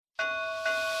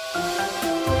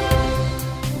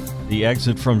The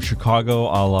exit from Chicago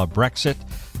a la Brexit.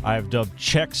 I've dubbed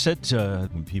Czexit,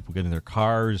 when people get in their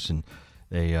cars and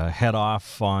they head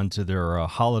off onto their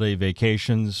holiday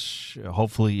vacations.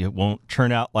 Hopefully it won't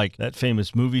turn out like that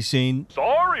famous movie scene.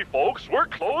 Sorry, folks, we're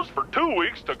closed for 2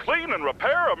 weeks to clean and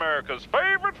repair America's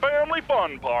favorite family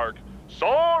fun park.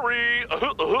 Sorry.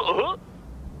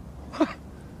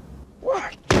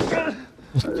 What?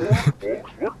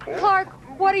 Clark,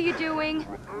 what are you doing?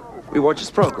 We watch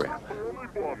his program.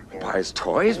 We buy his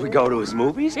toys, we go to his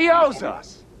movies. He owes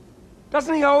us.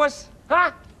 Doesn't he owe us?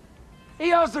 Huh?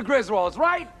 He owes the Griswolds,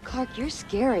 right? Clark, you're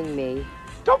scaring me.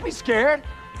 Don't be scared.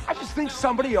 I just think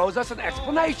somebody owes us an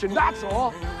explanation, that's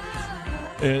all.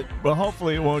 Well,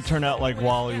 hopefully it won't turn out like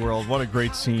Wally World. What a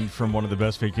great scene from one of the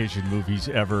best vacation movies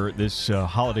ever. This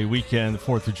holiday weekend, the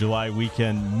 4th of July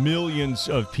weekend, millions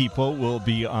of people will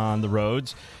be on the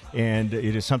roads. And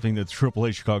it is something that the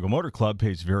AAA Chicago Motor Club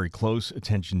pays very close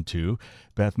attention to.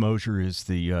 Beth Mosher is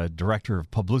the director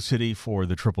of publicity for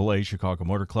the AAA Chicago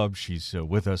Motor Club. She's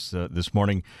with us this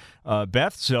morning.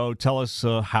 Beth, so tell us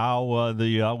how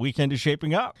the weekend is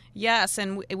shaping up. Yes,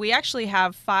 and we actually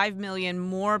have 5 million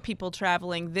more people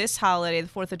traveling this holiday, the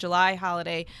 4th of July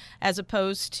holiday, as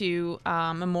opposed to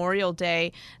Memorial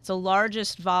Day. It's the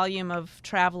largest volume of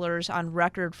travelers on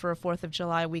record for a 4th of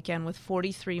July weekend, with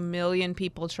 43 million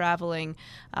people traveling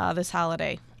this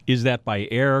holiday. Is that by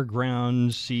air,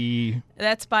 ground, sea?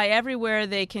 That's by everywhere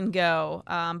they can go,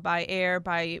 by air,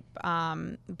 by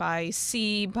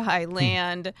sea, by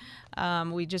land.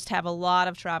 We just have a lot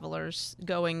of travelers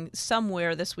going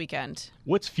somewhere this weekend.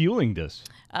 What's fueling this?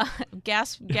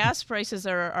 Gas prices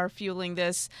are fueling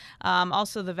this.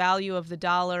 Also, the value of the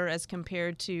dollar as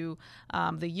compared to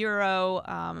the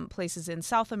euro, places in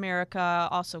South America,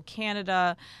 also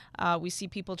Canada. We see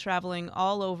people traveling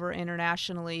all over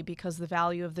internationally because the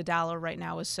value of the dollar right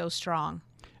now is so strong.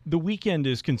 The weekend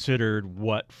is considered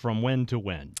what, from when to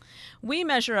when? We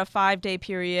measure a 5-day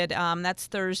period. That's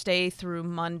Thursday through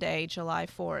Monday, July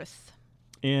 4th.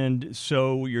 And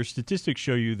so your statistics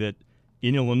show you that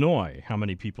in Illinois, how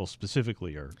many people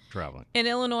specifically are traveling? In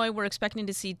Illinois, we're expecting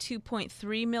to see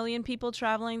 2.3 million people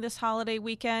traveling this holiday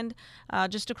weekend.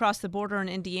 Just across the border in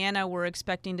Indiana, we're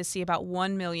expecting to see about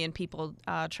 1 million people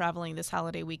traveling this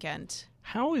holiday weekend.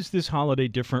 How is this holiday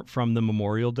different from the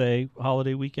Memorial Day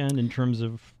holiday weekend in terms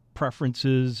of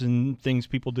preferences and things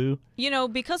people do? You know,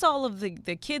 because all of the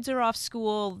kids are off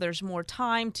school, there's more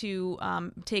time to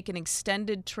take an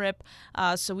extended trip.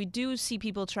 So we do see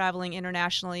people traveling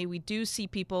internationally. We do see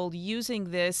people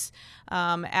using this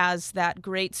as that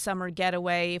great summer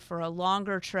getaway for a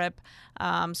longer trip.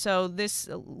 So this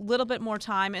a little bit more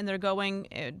time, and they're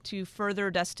going to further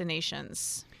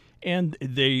destinations. And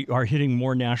they are hitting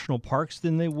more national parks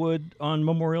than they would on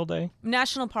Memorial Day?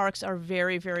 National parks are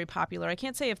very, very popular. I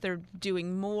can't say if they're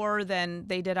doing more than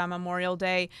they did on Memorial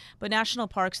Day, but national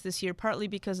parks this year, partly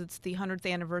because it's the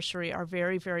 100th anniversary, are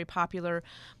very, very popular.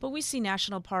 But we see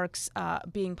national parks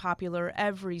being popular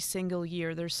every single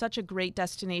year. There's such a great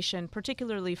destination,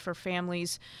 particularly for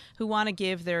families who want to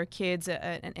give their kids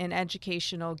an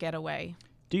educational getaway.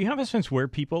 Do you have a sense where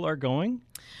people are going?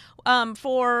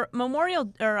 For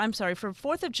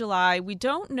 4th of July, we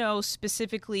don't know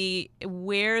specifically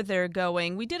where they're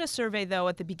going. We did a survey, though,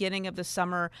 at the beginning of the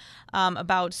summer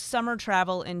about summer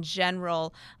travel in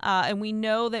general, and we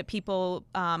know that people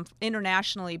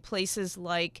internationally, places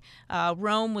like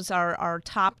Rome was our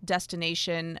top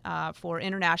destination for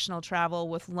international travel,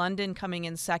 with London coming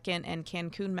in second and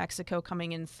Cancun, Mexico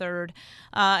coming in third.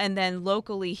 And then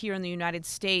locally here in the United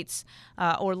States,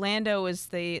 Orlando is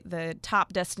the top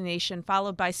destination,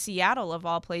 followed by Seattle, of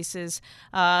all places,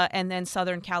 and then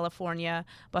Southern California.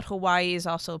 But Hawaii is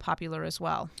also popular as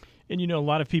well. And, you know, a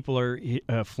lot of people are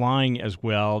flying as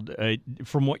well.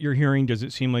 From what you're hearing, does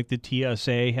it seem like the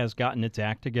TSA has gotten its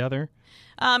act together?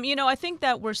 I think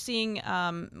that we're seeing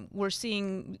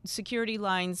security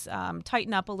lines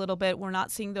tighten up a little bit. We're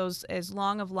not seeing those as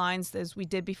long of lines as we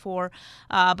did before.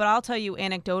 But I'll tell you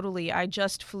anecdotally, I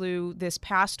just flew this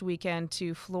past weekend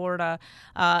to Florida,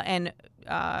 and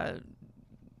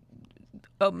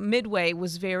Midway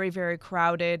was very, very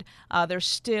crowded. There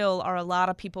still are a lot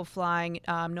of people flying,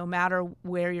 no matter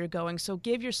where you're going. So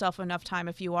give yourself enough time,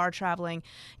 if you are traveling,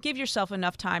 give yourself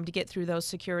enough time to get through those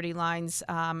security lines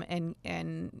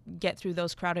and get through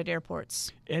those crowded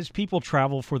airports. As people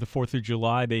travel for the 4th of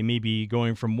July, they may be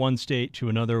going from one state to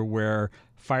another where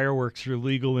fireworks are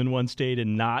legal in one state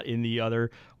and not in the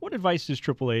other. What advice does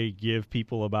AAA give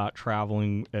people about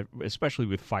traveling, especially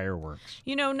with fireworks?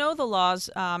 Know the laws,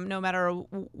 no matter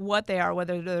what they are,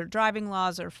 whether they're driving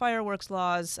laws or fireworks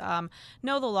laws.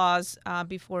 Know the laws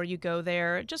before you go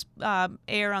there. Just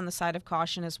err on the side of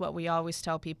caution is what we always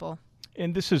tell people.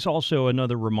 And this is also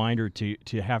another reminder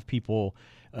to have people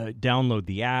download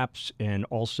the apps and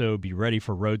also be ready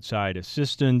for roadside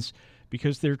assistance,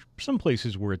 because there are some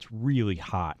places where it's really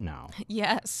hot now.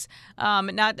 Yes.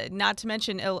 Not to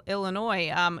mention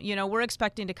Illinois. We're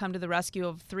expecting to come to the rescue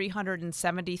of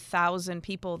 370,000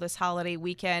 people this holiday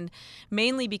weekend,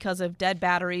 mainly because of dead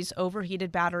batteries,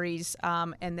 overheated batteries,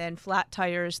 and then flat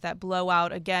tires that blow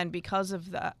out again because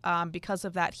of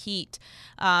that heat.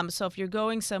 So if you're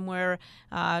going somewhere,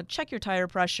 check your tire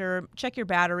pressure, check your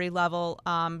battery level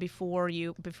before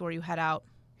you head out.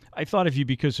 I thought of you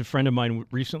because a friend of mine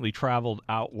recently traveled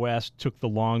out west, took the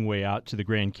long way out to the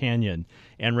Grand Canyon,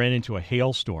 and ran into a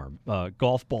hailstorm,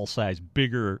 golf ball size,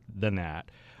 bigger than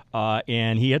that.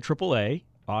 And he had AAA.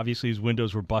 Obviously, his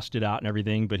windows were busted out and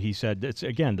everything, but he said it's,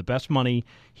 again, the best money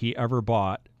he ever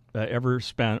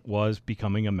spent was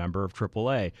becoming a member of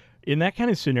AAA. In that kind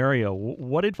of scenario,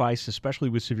 what advice, especially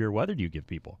with severe weather, do you give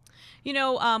people?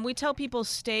 We tell people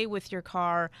stay with your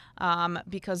car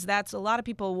because that's a lot of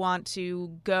people want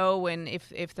to go, and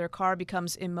if their car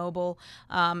becomes immobile,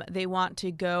 they want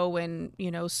to go and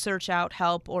search out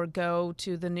help or go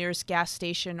to the nearest gas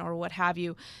station or what have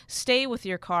you. Stay with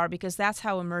your car because that's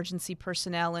how emergency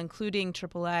personnel, including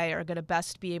AAA, are going to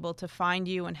best be able to find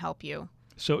you and help you.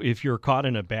 So if you're caught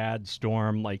in a bad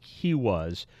storm like he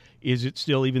was, is it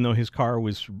still, even though his car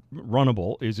was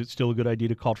runnable, is it still a good idea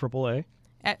to call AAA?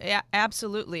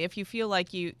 Absolutely. If you feel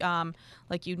like you can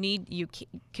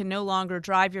no longer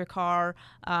drive your car,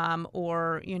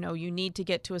 or you need to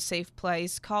get to a safe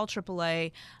place, call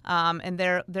AAA, and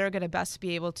they're going to best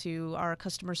be able to. Our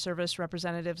customer service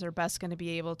representatives are best going to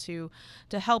be able to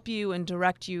help you and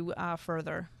direct you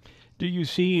further. Do you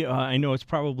see, I know it's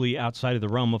probably outside of the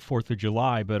realm of 4th of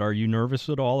July, but are you nervous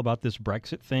at all about this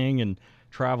Brexit thing and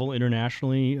travel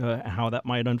internationally, how that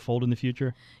might unfold in the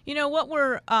future? What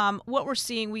we're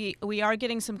seeing, we are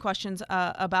getting some questions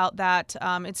about that.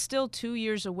 It's still 2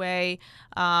 years away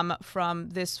from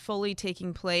this fully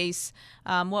taking place.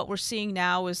 What we're seeing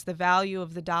now is the value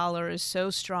of the dollar is so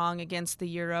strong against the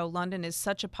euro. London is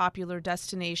such a popular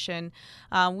destination.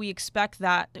 We expect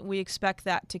that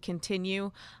to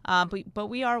continue, but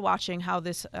we are watching how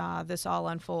this all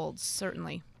unfolds,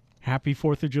 certainly. Happy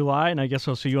 4th of July, and I guess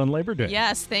I'll see you on Labor Day.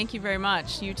 Yes, thank you very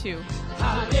much. You too.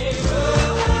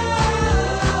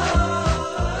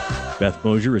 Beth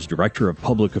Mosher is Director of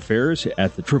Public Affairs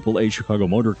at the AAA Chicago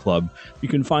Motor Club. You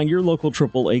can find your local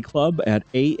AAA club at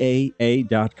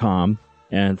AAA.com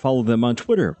and follow them on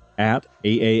Twitter at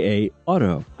AAA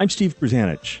Auto. I'm Steve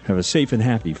Grzanich. Have a safe and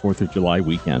happy 4th of July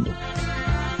weekend.